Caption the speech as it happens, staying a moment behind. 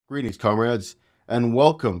Greetings, comrades, and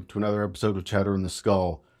welcome to another episode of Chatter in the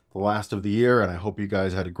Skull, the last of the year, and I hope you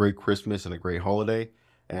guys had a great Christmas and a great holiday,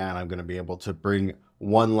 and I'm going to be able to bring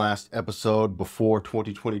one last episode before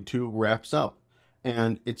 2022 wraps up,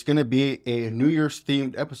 and it's going to be a New Year's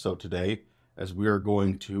themed episode today, as we are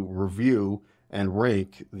going to review and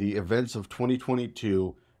rank the events of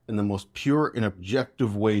 2022 in the most pure and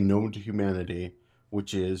objective way known to humanity,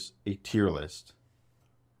 which is a tier list.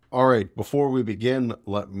 All right, before we begin,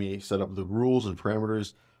 let me set up the rules and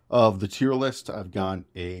parameters of the tier list. I've got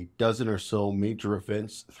a dozen or so major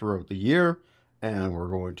events throughout the year, and we're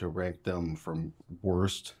going to rank them from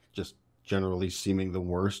worst, just generally seeming the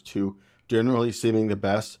worst, to generally seeming the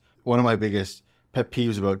best. One of my biggest pet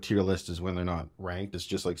peeves about tier lists is when they're not ranked. It's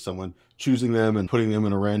just like someone choosing them and putting them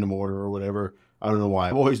in a random order or whatever. I don't know why.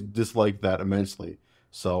 I've always disliked that immensely.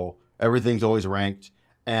 So everything's always ranked.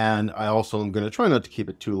 And I also am going to try not to keep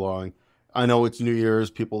it too long. I know it's New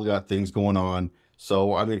Year's, people got things going on,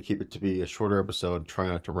 so I'm going to keep it to be a shorter episode, try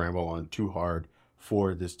not to ramble on too hard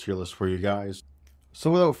for this tier list for you guys.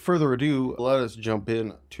 So without further ado, let us jump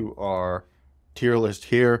in to our tier list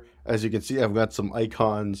here. As you can see, I've got some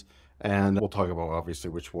icons, and we'll talk about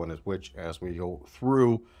obviously which one is which as we go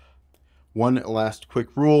through. One last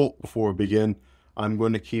quick rule before we begin. I'm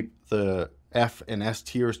going to keep the F and S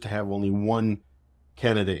tiers to have only one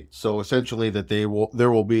candidate. So essentially that there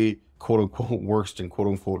will be quote unquote worst and quote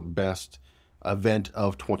unquote best event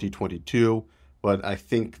of 2022. But I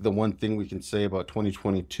think the one thing we can say about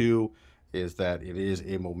 2022 is that it is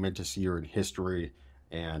a momentous year in history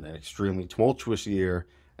and an extremely tumultuous year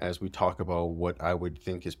as we talk about what I would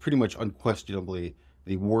think is pretty much unquestionably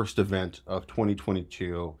the worst event of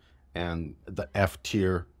 2022 and the F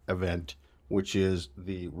tier event, which is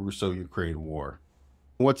the Russo-Ukraine war.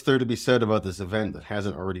 What's there to be said about this event that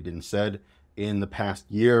hasn't already been said in the past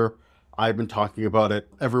year? I've been talking about it.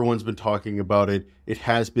 Everyone's been talking about it. It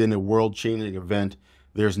has been a world-changing event.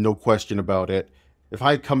 There's no question about it. If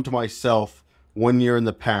I had come to myself 1 year in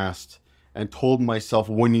the past and told myself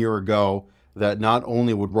 1 year ago that not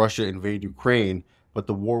only would Russia invade Ukraine, but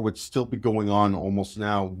the war would still be going on almost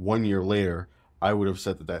now 1 year later, I would have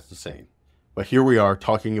said that that's insane. But here we are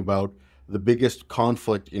talking about the biggest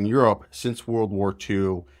conflict in Europe since World War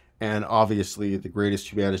II, and obviously the greatest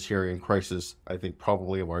humanitarian crisis, I think,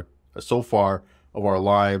 probably of our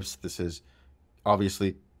lives. This has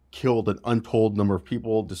obviously killed an untold number of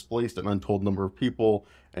people, displaced an untold number of people,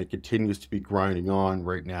 and continues to be grinding on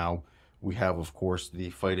right now. We have, of course,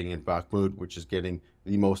 the fighting in Bakhmut, which is getting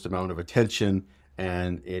the most amount of attention,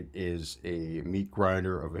 and it is a meat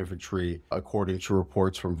grinder of infantry, according to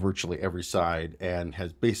reports from virtually every side, and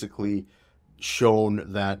has basically shown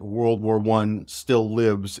that World War I still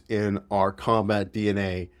lives in our combat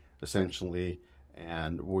DNA, essentially,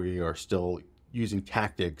 and we are still using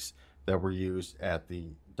tactics that were used at the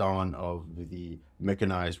dawn of the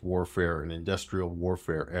mechanized warfare and industrial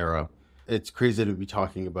warfare era. It's crazy to be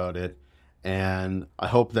talking about it, and I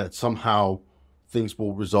hope that somehow things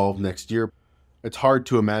will resolve next year. It's hard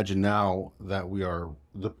to imagine now that we are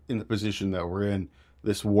in the position that we're in,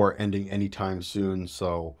 this war ending anytime soon,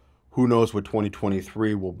 so who knows what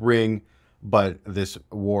 2023 will bring, but this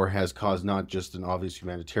war has caused not just an obvious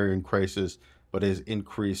humanitarian crisis, but has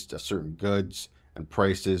increased certain goods and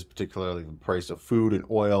prices, particularly the price of food and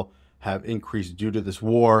oil, have increased due to this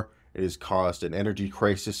war. It has caused an energy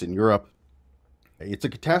crisis in Europe. It's a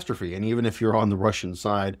catastrophe, and even if you're on the Russian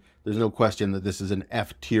side, there's no question that this is an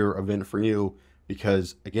F-tier event for you,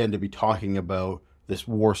 because, again, to be talking about this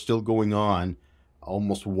war still going on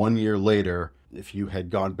almost 1 year later, if you had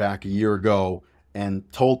gone back a year ago and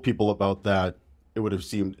told people about that, it would have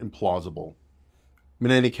seemed implausible. In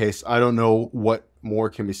any case, I don't know what more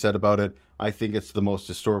can be said about it. I think it's the most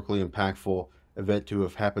historically impactful event to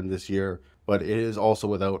have happened this year, but it is also,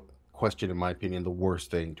 without question, in my opinion, the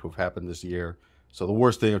worst thing to have happened this year. So the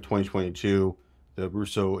worst thing of 2022, the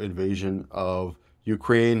Russo invasion of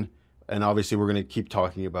Ukraine, and obviously we're going to keep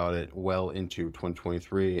talking about it well into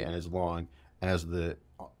 2023 and as long as the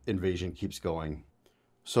invasion keeps going.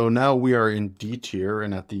 So now we are in D tier,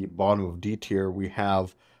 and at the bottom of D tier we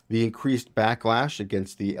have the increased backlash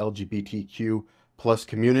against the LGBTQ plus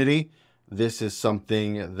community. This is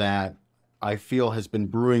something that I feel has been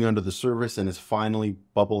brewing under the surface and is finally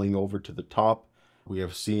bubbling over to the top. We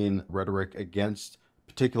have seen rhetoric against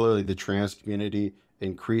particularly the trans community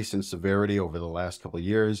increase in severity over the last couple of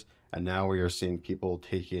years, and now we are seeing people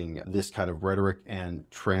taking this kind of rhetoric and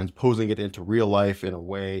transposing it into real life in a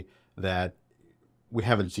way that we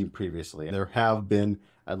haven't seen previously. There have been,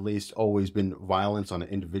 at least always been, violence on an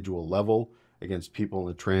individual level against people in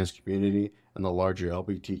the trans community and the larger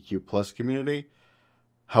LGBTQ plus community.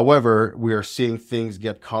 However, we are seeing things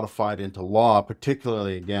get codified into law,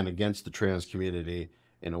 particularly again against the trans community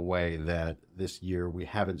in a way that this year we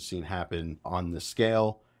haven't seen happen on this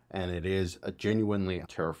scale. And it is a genuinely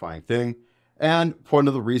terrifying thing. And one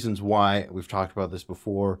of the reasons why we've talked about this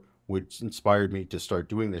before, which inspired me to start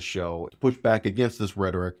doing this show, to push back against this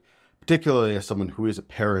rhetoric, particularly as someone who is a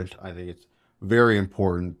parent. I think it's very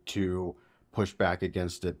important to push back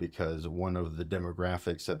against it because one of the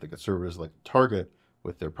demographics that the conservatives like to target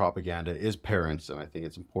with their propaganda is parents. And I think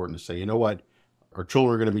it's important to say, you know what? Our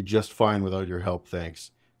children are going to be just fine without your help, thanks.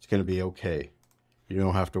 It's going to be okay. You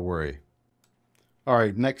don't have to worry. All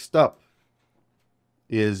right, next up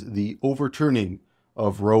is the overturning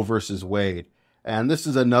of Roe versus Wade. And this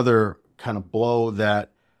is another kind of blow that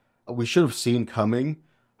we should have seen coming.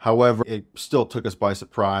 However, it still took us by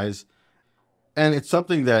surprise. And it's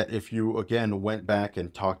something that if you, again, went back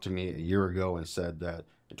and talked to me a year ago and said that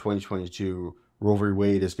in 2022, Roe v.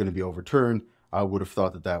 Wade is going to be overturned, I would have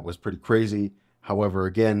thought that that was pretty crazy. However,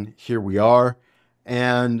 again, here we are.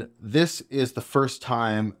 And this is the first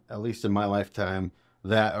time, at least in my lifetime,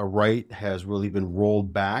 that a right has really been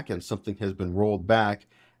rolled back and something has been rolled back.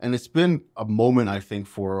 And it's been a moment, I think,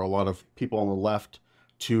 for a lot of people on the left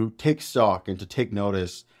to take stock and to take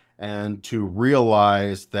notice and to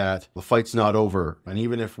realize that the fight's not over. And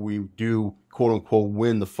even if we do, quote unquote,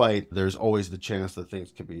 win the fight, there's always the chance that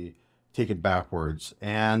things could be taken backwards.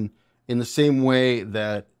 And in the same way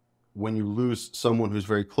that when you lose someone who's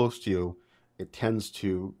very close to you, it tends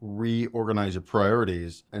to reorganize your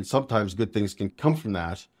priorities. And sometimes good things can come from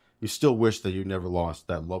that. You still wish that you never lost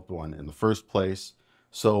that loved one in the first place.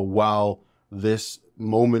 So while this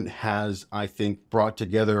moment has, I think, brought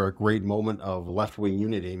together a great moment of left-wing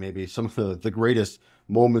unity, maybe some of the greatest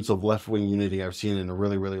moments of left-wing unity I've seen in a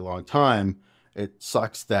really, really long time, it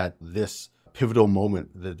sucks that this pivotal moment,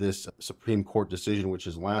 that this Supreme Court decision, which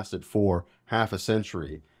has lasted for half a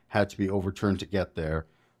century, had to be overturned to get there.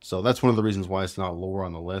 So that's one of the reasons why it's not lower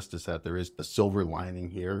on the list, is that there is the silver lining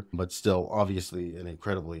here, but still obviously an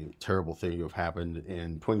incredibly terrible thing to have happened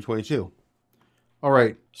in 2022. All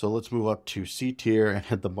right, so let's move up to C tier, and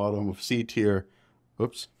at the bottom of C tier,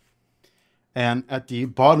 and at the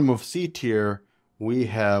bottom of C tier, we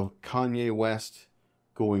have Kanye West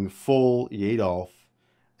going full Yadolf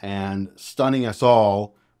and stunning us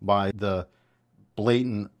all by the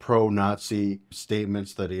blatant pro-Nazi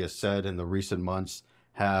statements that he has said in the recent months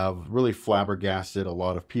have really flabbergasted a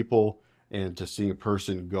lot of people. And to see a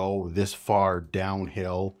person go this far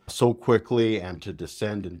downhill so quickly and to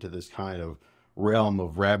descend into this kind of realm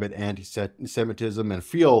of rabid anti-Semitism and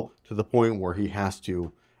feel to the point where he has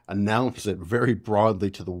to announce it very broadly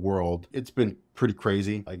to the world, it's been pretty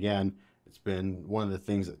crazy. Again, it's been one of the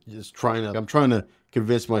things that I'm trying to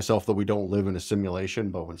convince myself that we don't live in a simulation,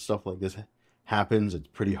 but when stuff like this happens, it's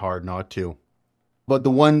pretty hard not to. But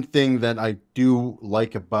the one thing that I do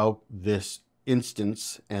like about this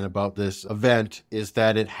instance and about this event is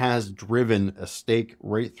that it has driven a stake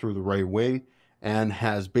right through the right wing and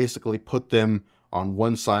has basically put them on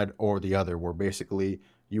one side or the other, where basically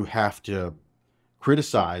you have to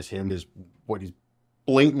criticize him is what he's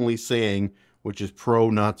blatantly saying, which is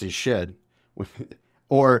pro-Nazi shit,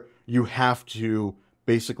 or you have to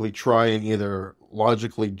basically try and either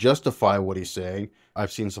logically justify what he's saying.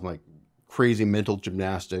 I've seen some like crazy mental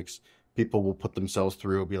gymnastics people will put themselves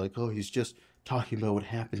through, be like, oh, he's just talking about what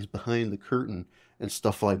happens behind the curtain and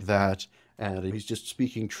stuff like that, and he's just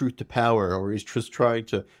speaking truth to power, or he's just trying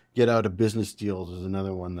to get out of business deals is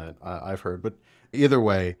another one that I've heard. But either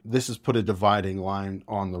way, this has put a dividing line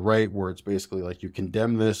on the right, where it's basically like you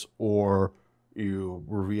condemn this or you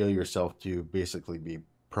reveal yourself to basically be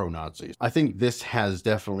pro-Nazis. I think this has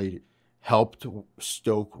definitely helped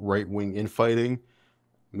stoke right-wing infighting.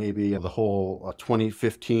 Maybe the whole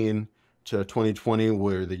 2015 to 2020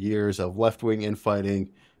 were the years of left-wing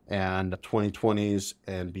infighting, and 2020s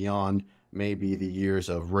and beyond may be the years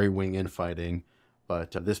of right-wing infighting.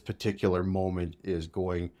 But this particular moment is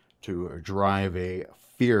going to drive a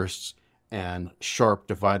fierce and sharp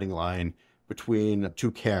dividing line between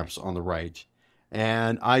two camps on the right.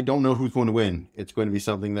 And I don't know who's going to win. It's going to be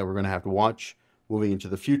something that we're going to have to watch moving into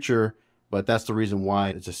the future. But that's the reason why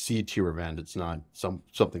it's a C tier event. It's not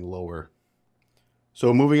something lower.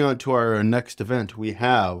 So moving on to our next event, we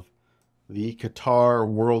have the Qatar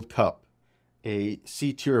World Cup, a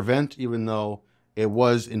C tier event. Even though it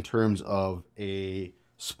was, in terms of a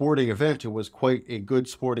sporting event, it was quite a good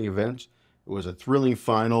sporting event. It was a thrilling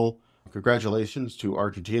final. Congratulations to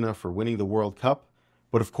Argentina for winning the World Cup.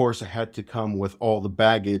 But of course, it had to come with all the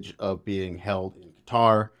baggage of being held in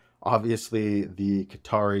Qatar. Obviously, the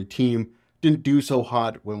Qatari team didn't do so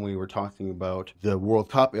hot when we were talking about the World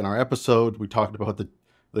Cup in our episode. We talked about the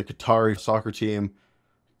Qatari soccer team.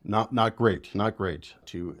 Not great,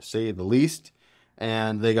 to say the least.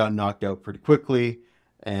 And they got knocked out pretty quickly.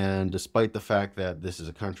 And despite the fact that this is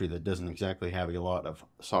a country that doesn't exactly have a lot of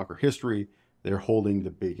soccer history, they're holding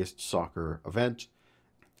the biggest soccer event.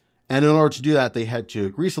 And in order to do that, they had to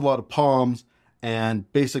grease a lot of palms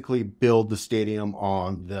and basically build the stadium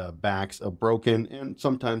on the backs of broken and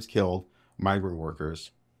sometimes killed migrant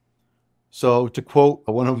workers. So to quote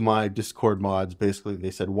one of my Discord mods, basically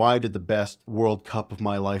they said, "Why did the best World Cup of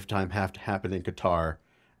my lifetime have to happen in Qatar?"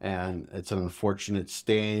 And it's an unfortunate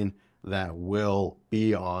stain that will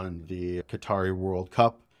be on the Qatari World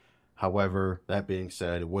Cup. However, that being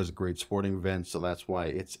said, it was a great sporting event, so that's why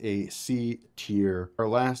it's a C tier. Our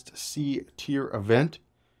last C tier event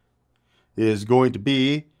is going to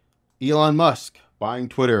be Elon Musk buying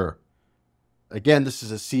Twitter. Again, this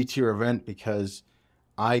is a C tier event because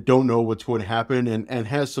I don't know what's going to happen and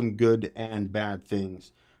has some good and bad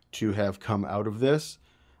things to have come out of this.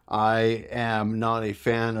 I am not a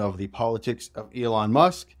fan of the politics of Elon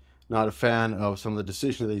Musk, not a fan of some of the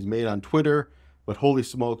decisions that he's made on Twitter, but holy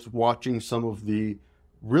smokes, watching some of the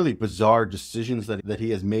really bizarre decisions that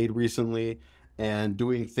he has made recently and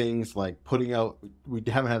doing things like putting out, we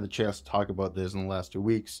haven't had the chance to talk about this in the last 2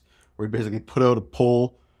 weeks, where he basically put out a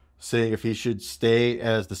poll saying if he should stay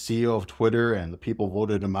as the CEO of Twitter, and the people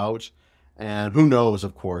voted him out. And who knows,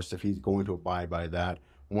 of course, if he's going to abide by that.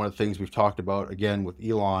 One of the things we've talked about, again, with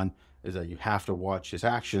Elon is that you have to watch his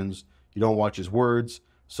actions. You don't watch his words.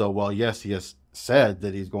 So while, yes, he has said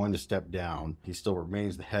that he's going to step down, he still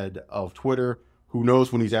remains the head of Twitter. Who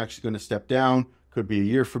knows when he's actually going to step down? Could be a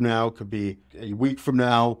year from now, could be a week from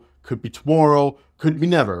now, could be tomorrow, could be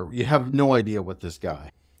never. You have no idea with this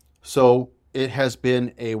guy. So it has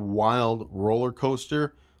been a wild roller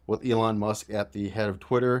coaster with Elon Musk at the head of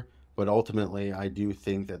Twitter, but ultimately I do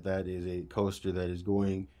think that is a coaster that is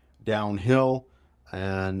going downhill,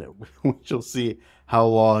 and we shall see how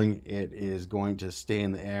long it is going to stay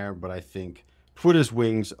in the air. But I think Twitter's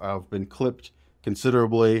wings have been clipped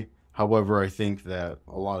considerably. However, I think that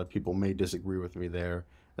a lot of people may disagree with me there.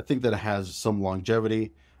 I think that it has some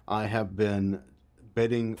longevity. I have been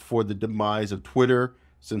betting for the demise of Twitter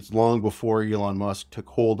since long before Elon Musk took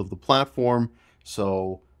hold of the platform.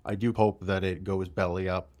 So I do hope that it goes belly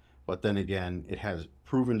up. But then again, it has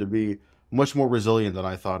proven to be much more resilient than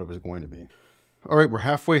I thought it was going to be. All right, we're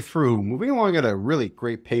halfway through. Moving along at a really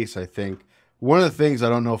great pace, I think. One of the things, I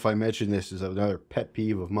don't know if I mentioned this, is another pet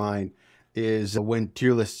peeve of mine, is when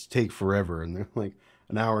tier lists take forever and they're like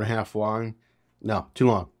an hour and a half long. No, too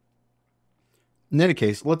long. In any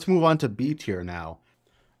case, let's move on to B tier now.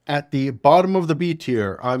 At the bottom of the B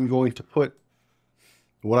tier, I'm going to put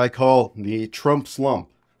what I call the Trump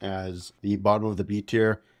slump as the bottom of the B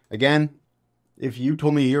tier. Again, if you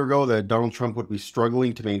told me a year ago that Donald Trump would be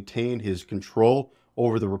struggling to maintain his control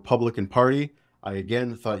over the Republican Party, I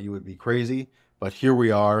again thought you would be crazy. But here we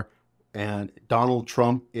are, and Donald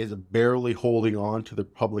Trump is barely holding on to the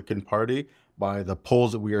Republican Party. By the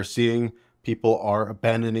polls that we are seeing, people are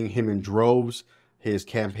abandoning him in droves. His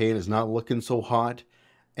campaign is not looking so hot.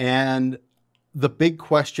 And the big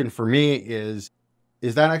question for me is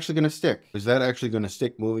that actually going to stick? Is that actually going to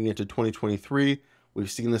stick moving into 2023? We've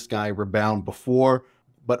seen this guy rebound before,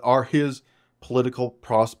 but are his political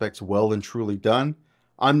prospects well and truly done?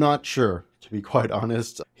 I'm not sure, to be quite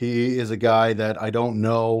honest. He is a guy that I don't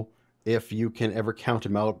know if you can ever count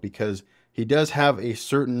him out, because he does have a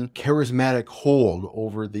certain charismatic hold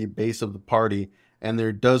over the base of the party, and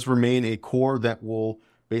there does remain a core that will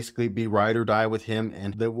basically be ride or die with him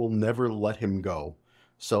and that will never let him go.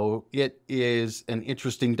 So it is an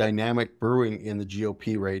interesting dynamic brewing in the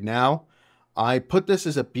GOP right now. I put this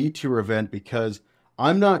as a B tier event because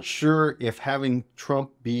I'm not sure if having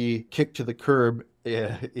Trump be kicked to the curb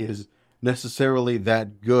is necessarily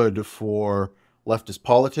that good for leftist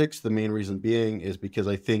politics. The main reason being is because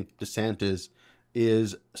I think DeSantis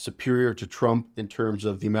is superior to Trump in terms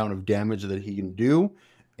of the amount of damage that he can do,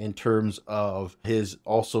 in terms of his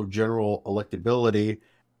also general electability,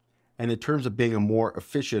 and in terms of being a more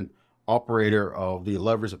efficient operator of the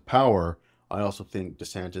levers of power. I also think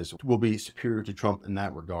DeSantis will be superior to Trump in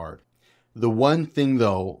that regard. The one thing,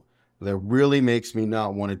 though, that really makes me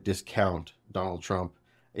not want to discount Donald Trump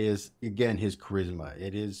is, again, his charisma.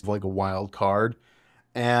 It is like a wild card,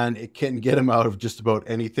 and it can get him out of just about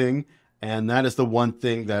anything. And that is the one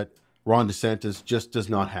thing that Ron DeSantis just does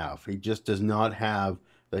not have. He just does not have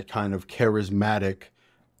that kind of charismatic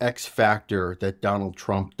X factor that Donald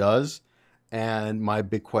Trump does. And my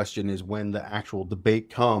big question is, when the actual debate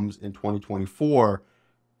comes in 2024,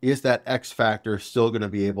 is that X factor still going to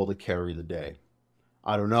be able to carry the day?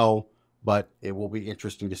 I don't know, but it will be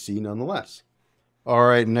interesting to see nonetheless. All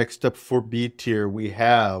right, next up for B tier, we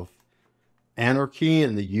have anarchy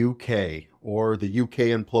in the UK, or the UK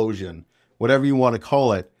implosion, whatever you want to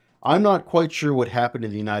call it. I'm not quite sure what happened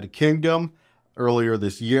in the United Kingdom earlier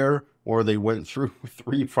this year, where they went through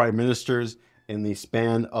 3 prime ministers in the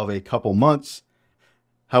span of a couple months.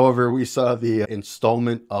 However, we saw the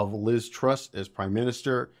installment of Liz Truss as prime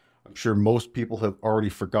minister. I'm sure most people have already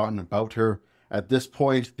forgotten about her. At this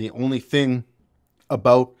point, the only thing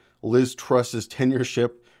about Liz Truss's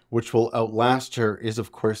tenureship, which will outlast her, is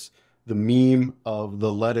of course the meme of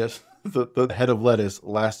the lettuce, the head of lettuce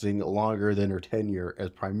lasting longer than her tenure as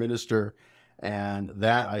prime minister. And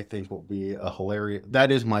that, I think, will be a hilarious,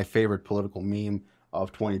 that is my favorite political meme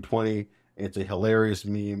of 2020. It's a hilarious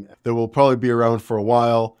meme that will probably be around for a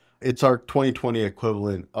while. It's our 2020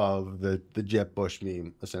 equivalent of the Jeb Bush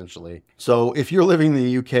meme, essentially. So if you're living in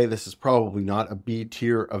the UK, this is probably not a B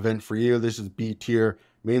tier event for you. This is B tier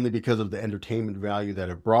mainly because of the entertainment value that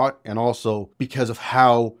it brought, and also because of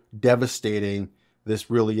how devastating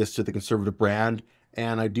this really is to the Conservative brand.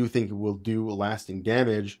 And I do think it will do lasting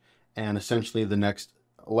damage. And essentially the next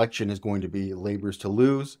election is going to be Labour's to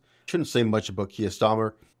lose. Shouldn't say much about Keir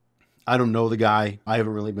Starmer. I don't know the guy. I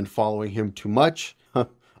haven't really been following him too much.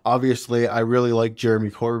 Obviously, I really like Jeremy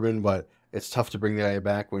Corbyn, but it's tough to bring the guy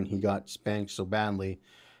back when he got spanked so badly.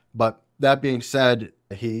 But that being said,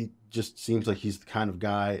 he just seems like he's the kind of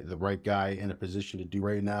guy, the right guy in a position to do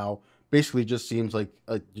right now. Basically just seems like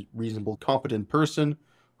a reasonable, competent person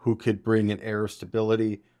who could bring an air of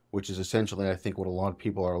stability, which is essentially, I think, what a lot of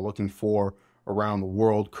people are looking for around the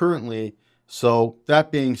world currently. So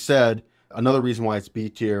that being said, another reason why it's B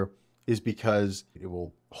tier is because it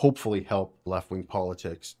will hopefully help left-wing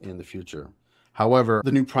politics in the future. However,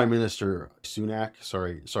 the new Prime Minister, Sunak,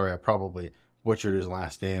 sorry, I probably butchered his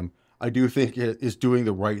last name, I do think it is doing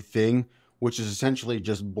the right thing, which is essentially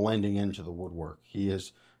just blending into the woodwork. He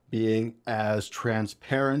is being as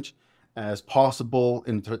transparent as possible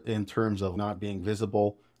in terms of not being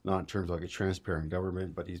visible, not in terms of like a transparent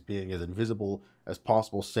government, but he's being as invisible as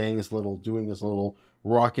possible, saying as little, doing as little,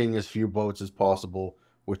 rocking as few boats as possible,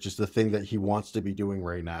 which is the thing that he wants to be doing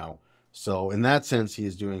right now. So in that sense, he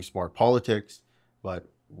is doing smart politics, but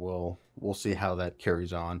we'll see how that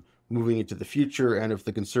carries on moving into the future, and if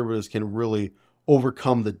the Conservatives can really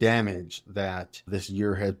overcome the damage that this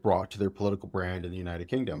year has brought to their political brand in the United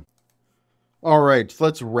Kingdom. All right,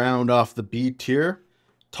 let's round off the B tier.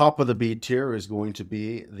 Top of the B tier is going to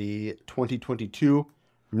be the 2022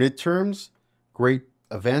 midterms. Great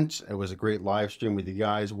event. It was a great live stream with you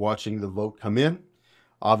guys watching the vote come in.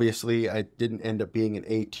 Obviously, it didn't end up being an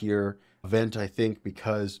A tier event, I think,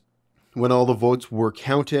 because when all the votes were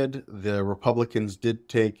counted, the Republicans did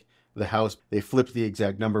take the House. They flipped the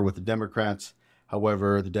exact number with the Democrats.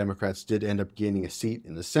 However, the Democrats did end up gaining a seat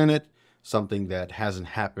in the Senate, something that hasn't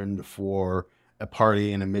happened for a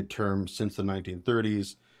party in a midterm since the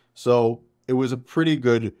 1930s. So it was a pretty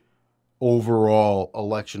good overall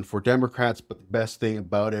election for Democrats, but the best thing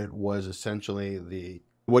about it was essentially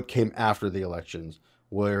what came after the elections,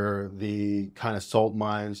 where the kind of salt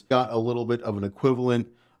mines got a little bit of an equivalent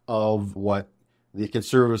of what the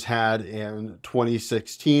Conservatives had in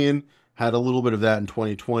 2016, had a little bit of that in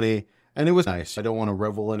 2020, and it was nice. I don't want to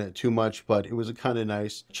revel in it too much, but it was a kind of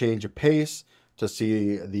nice change of pace to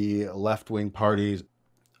see the left-wing parties.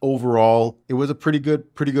 Overall, it was a pretty good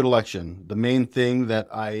election. The main thing that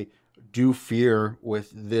I do fear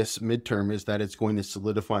with this midterm is that it's going to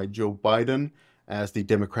solidify Joe Biden as the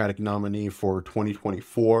Democratic nominee for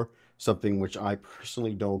 2024, something which I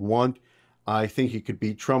personally don't want. I think he could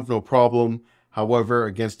beat Trump, no problem. However,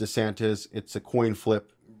 against DeSantis, it's a coin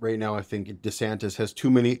flip. Right now, I think DeSantis has too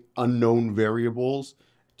many unknown variables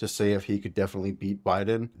to say if he could definitely beat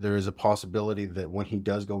Biden. There is a possibility that when he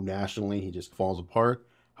does go nationally, he just falls apart.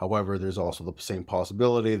 However, there's also the same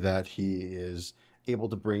possibility that he is able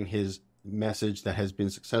to bring his message that has been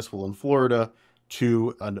successful in Florida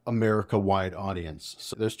to an America-wide audience.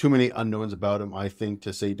 So there's too many unknowns about him, I think,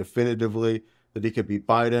 to say definitively that he could beat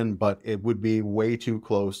Biden, but it would be way too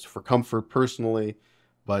close for comfort personally.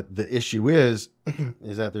 But the issue is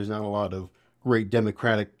that there's not a lot of great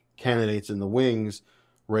Democratic candidates in the wings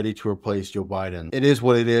ready to replace Joe Biden. It is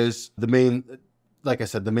what it is. Like I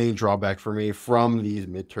said, the main drawback for me from these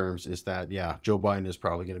midterms is that, yeah, Joe Biden is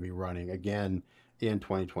probably going to be running again in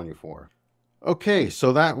 2024. Okay,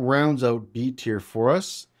 so that rounds out B tier for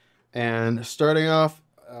us. And starting off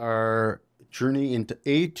our journey into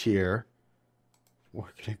A tier, we're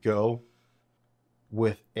going to go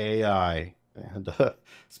with AI. And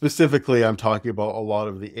specifically, I'm talking about a lot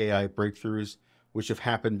of the AI breakthroughs which have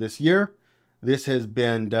happened this year. This has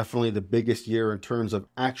been definitely the biggest year in terms of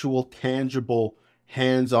actual, tangible,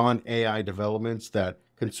 hands on AI developments that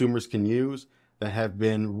consumers can use that have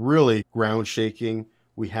been really ground shaking.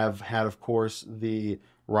 We have had, of course, the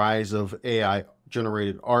rise of AI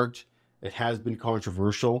generated art. It has been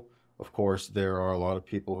controversial. Of course, there are a lot of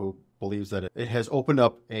people who believes that it has opened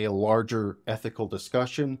up a larger ethical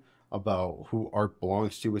discussion about who art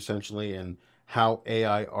belongs to, essentially, and how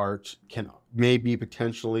AI art can maybe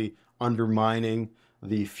potentially undermining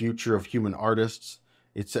the future of human artists.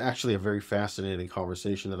 It's actually a very fascinating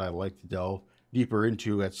conversation that I'd like to delve deeper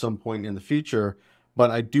into at some point in the future. But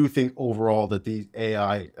I do think overall that these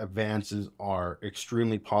AI advances are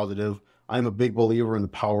extremely positive. I'm a big believer in the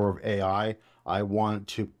power of AI. I want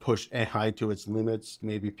to push AI to its limits.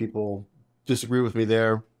 Maybe people disagree with me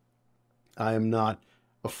there. I am not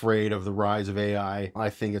afraid of the rise of AI. I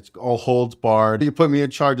think it's all holds barred. You put me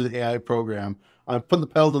in charge of the AI program, I'm putting the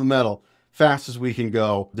pedal to the metal, fast as we can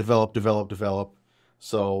go, develop, develop, develop.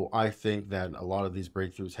 So I think that a lot of these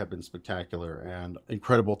breakthroughs have been spectacular and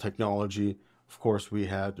incredible technology. Of course, we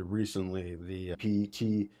had recently the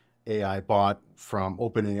PET AI bot from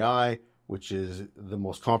OpenAI, which is the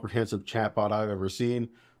most comprehensive chatbot I've ever seen,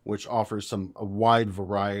 which offers a wide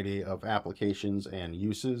variety of applications and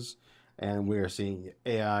uses. And we are seeing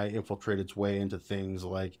AI infiltrate its way into things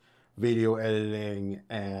like video editing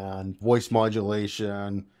and voice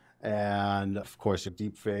modulation, and of course,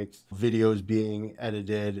 deep fakes, videos being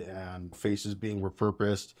edited and faces being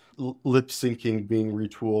repurposed, lip syncing being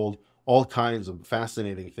retooled. All kinds of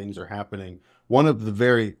fascinating things are happening. One of the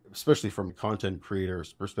very, especially from a content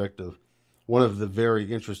creator's perspective, one of the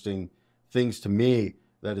very interesting things to me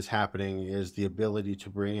that is happening is the ability to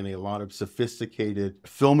bring in a lot of sophisticated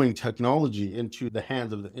filming technology into the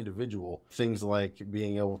hands of the individual. Things like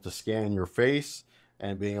being able to scan your face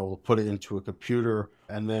and being able to put it into a computer,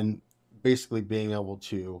 and then basically being able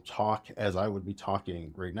to talk as I would be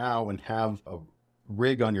talking right now and have a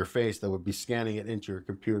rig on your face that would be scanning it into your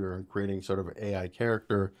computer and creating sort of an AI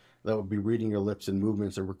character that would be reading your lips and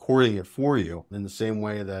movements and recording it for you, in the same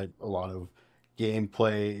way that a lot of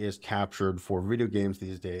gameplay is captured for video games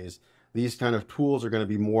these days. These kind of tools are going to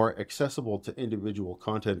be more accessible to individual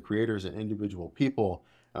content creators and individual people.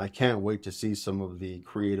 And I can't wait to see some of the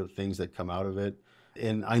creative things that come out of it.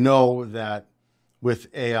 And I know that with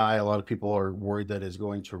AI, a lot of people are worried that it's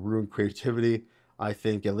going to ruin creativity. I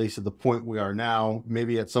think, at least at the point we are now,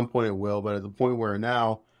 maybe at some point it will, but at the point we're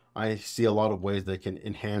now, I see a lot of ways that can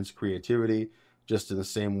enhance creativity. Just in the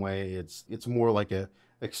same way, it's more like a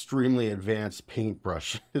extremely advanced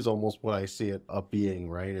paintbrush is almost what I see it being,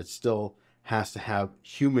 right? It still has to have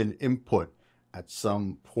human input at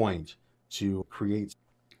some point to create.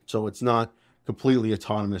 So it's not completely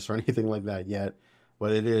autonomous or anything like that yet,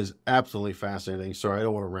 but it is absolutely fascinating. Sorry, I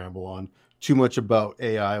don't want to ramble on too much about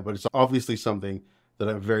AI, but it's obviously something that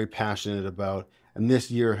I'm very passionate about. And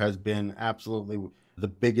this year has been absolutely the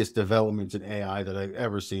biggest developments in AI that I've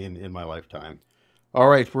ever seen in my lifetime. All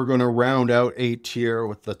right, we're going to round out A tier.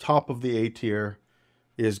 With the top of the A tier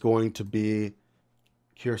is going to be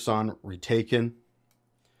Kherson retaken,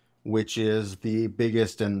 which is the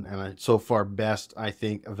biggest and so far best, I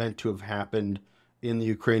think, event to have happened in the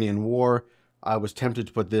Ukrainian war. I was tempted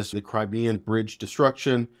to put this the Crimean Bridge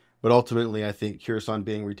destruction, but ultimately I think Kherson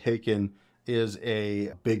being retaken is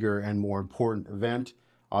a bigger and more important event.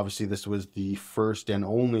 Obviously, this was the first and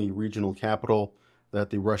only regional capital that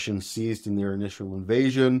the Russians seized in their initial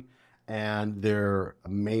invasion, and their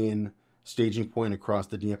main staging point across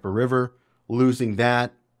the Dnieper River. Losing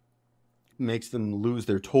that makes them lose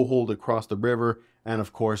their toehold across the river, and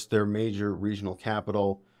of course their major regional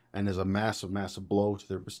capital, and is a massive, massive blow to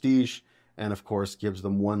their prestige, and of course gives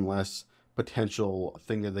them one less potential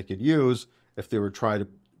thing that they could use if they were trying to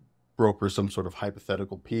broker some sort of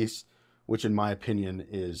hypothetical peace, which in my opinion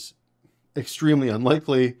is extremely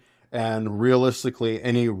unlikely. And realistically,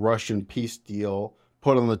 any Russian peace deal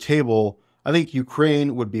put on the table, I think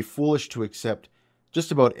Ukraine would be foolish to accept just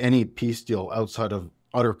about any peace deal outside of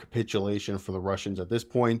utter capitulation for the Russians at this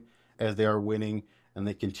point, as they are winning and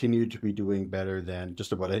they continue to be doing better than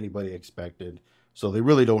just about anybody expected. So they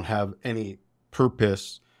really don't have any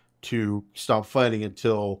purpose to stop fighting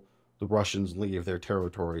until the Russians leave their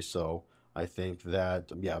territory. So I think that,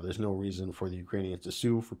 yeah, there's no reason for the Ukrainians to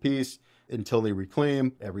sue for peace until they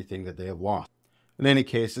reclaim everything that they have lost. In any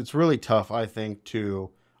case, it's really tough, I think,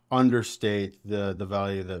 to understate the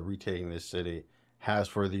value that retaking this city has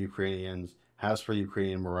for the Ukrainians, has for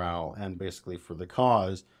Ukrainian morale, and basically for the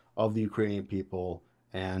cause of the Ukrainian people,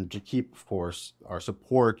 and to keep, of course, our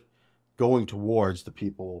support going towards the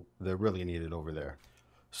people that really need it over there.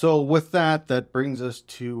 So with that, that brings us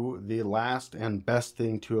to the last and best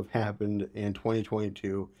thing to have happened in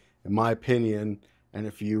 2022, in my opinion. And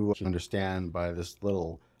if you can understand by this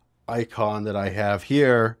little icon that I have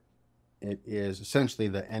here, it is essentially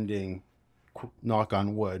the ending, knock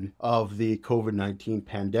on wood, of the COVID-19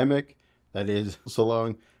 pandemic. That is, so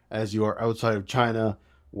long as you are outside of China,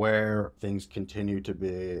 where things continue to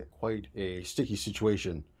be quite a sticky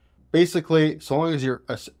situation. Basically, so long as you're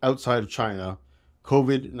outside of China,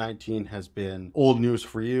 COVID-19 has been old news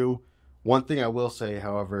for you. One thing I will say,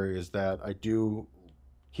 however, is that I do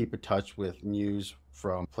keep in touch with news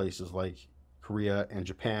from places like Korea and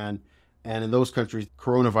Japan. And in those countries,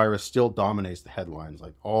 coronavirus still dominates the headlines.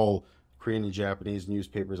 Like all Korean and Japanese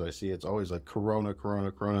newspapers I see, it's always like corona,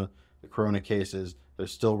 corona, corona, the corona cases. They're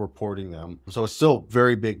still reporting them. So it's still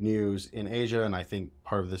very big news in Asia. And I think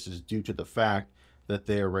part of this is due to the fact that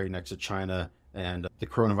they are right next to China, and the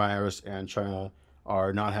coronavirus and China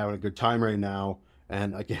are not having a good time right now.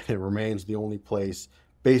 And again, it remains the only place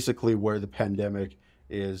basically where the pandemic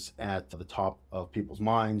is at the top of people's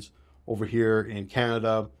minds. Over here in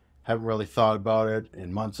Canada, haven't really thought about it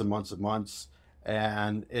in months and months and months,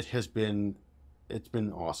 and it's been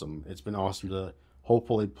awesome. It's been awesome to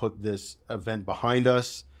hopefully put this event behind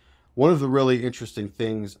us. One of the really interesting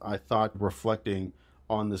things I thought, reflecting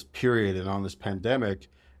on this period and on this pandemic,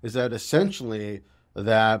 is that essentially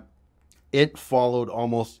that it followed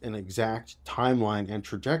almost an exact timeline and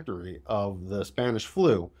trajectory of the Spanish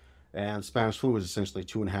flu. And Spanish flu was essentially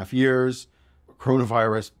 2.5 years,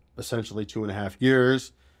 coronavirus essentially 2.5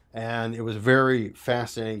 years. And it was very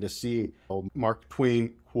fascinating to see Mark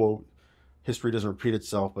Twain quote, "History doesn't repeat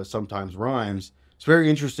itself, but sometimes rhymes." It's very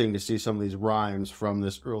interesting to see some of these rhymes from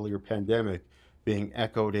this earlier pandemic being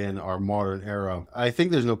echoed in our modern era. I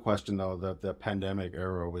think there's no question, though, that the pandemic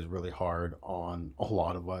era was really hard on a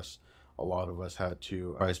lot of us. A lot of us had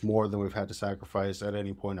to sacrifice more than we've had to sacrifice at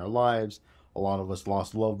any point in our lives. A lot of us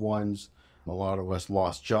lost loved ones. A lot of us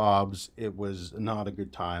lost jobs. It was not a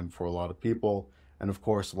good time for a lot of people. And of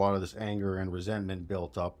course, a lot of this anger and resentment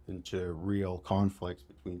built up into real conflicts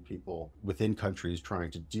between people within countries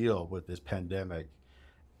trying to deal with this pandemic.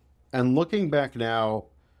 And looking back now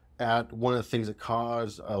at one of the things that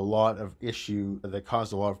caused a lot of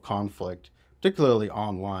conflict, particularly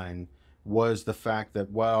online, was the fact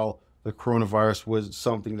that while the coronavirus was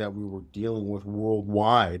something that we were dealing with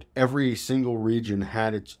worldwide, every single region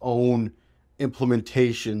had its own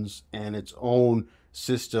implementations and its own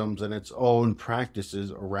systems and its own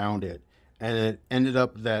practices around it. And it ended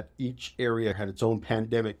up that each area had its own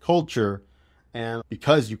pandemic culture. And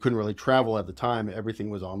because you couldn't really travel at the time, everything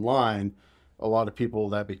was online. A lot of people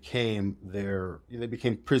that they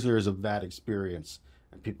became prisoners of that experience.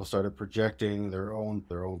 And people started projecting their own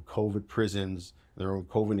COVID prisons, their own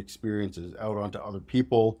COVID experiences out onto other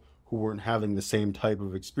people who weren't having the same type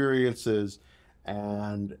of experiences.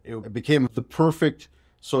 And it became the perfect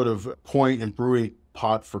sort of point and brewing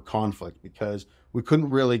pot for conflict, because we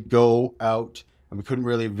couldn't really go out and we couldn't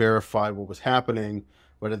really verify what was happening.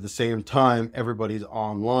 But at the same time, everybody's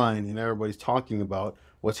online and everybody's talking about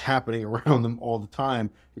what's happening around them all the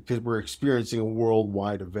time, because we're experiencing a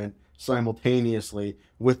worldwide event simultaneously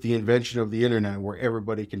with the invention of the internet, where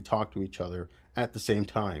everybody can talk to each other at the same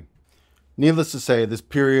time. Needless to say, this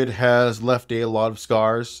period has left a lot of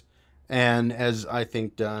scars, and has, I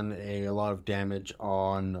think, done a lot of damage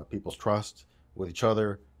on people's trust with each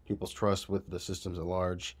other, people's trust with the systems at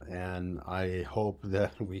large. And I hope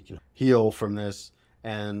that we can heal from this.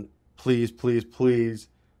 And please, please, please,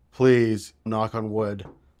 please, knock on wood,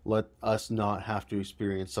 let us not have to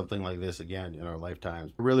experience something like this again in our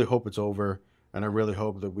lifetimes. I really hope it's over, and I really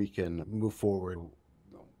hope that we can move forward,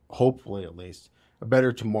 hopefully at least, a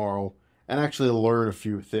better tomorrow, and actually learn a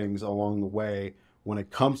few things along the way when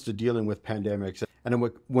it comes to dealing with pandemics, and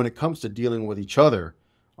when it comes to dealing with each other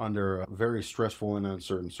under very stressful and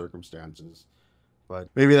uncertain circumstances. But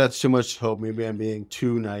maybe that's too much hope. Maybe I'm being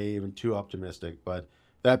too naive and too optimistic. But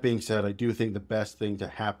that being said, I do think the best thing to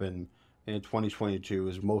happen in 2022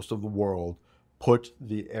 is most of the world put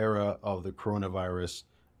the era of the coronavirus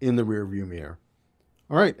in the rearview mirror.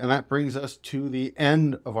 All right, and that brings us to the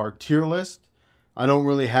end of our tier list. I don't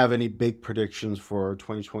really have any big predictions for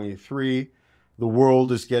 2023. The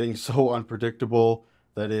world is getting so unpredictable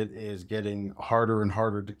that it is getting harder and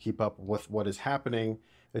harder to keep up with what is happening.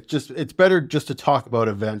 It's better just to talk about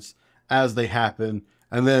events as they happen,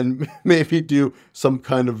 and then maybe do some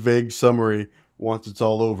kind of vague summary once it's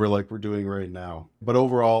all over, like we're doing right now. But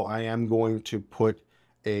overall, I am going to put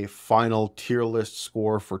a final tier list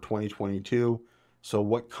score for 2022. So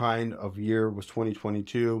what kind of year was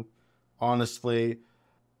 2022? honestly,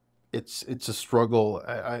 it's a struggle.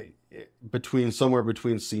 Between somewhere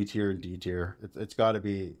between C tier and D tier. It's got to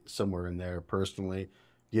be somewhere in there. Personally,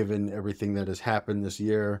 given everything that has happened this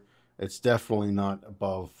year, it's definitely not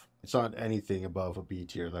above. It's not anything above a B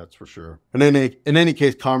tier, that's for sure. In any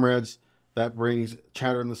case, comrades, that brings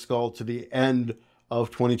Chatter in the Skull to the end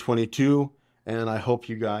of 2022, and I hope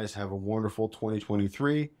you guys have a wonderful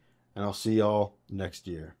 2023. And I'll see y'all next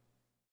year.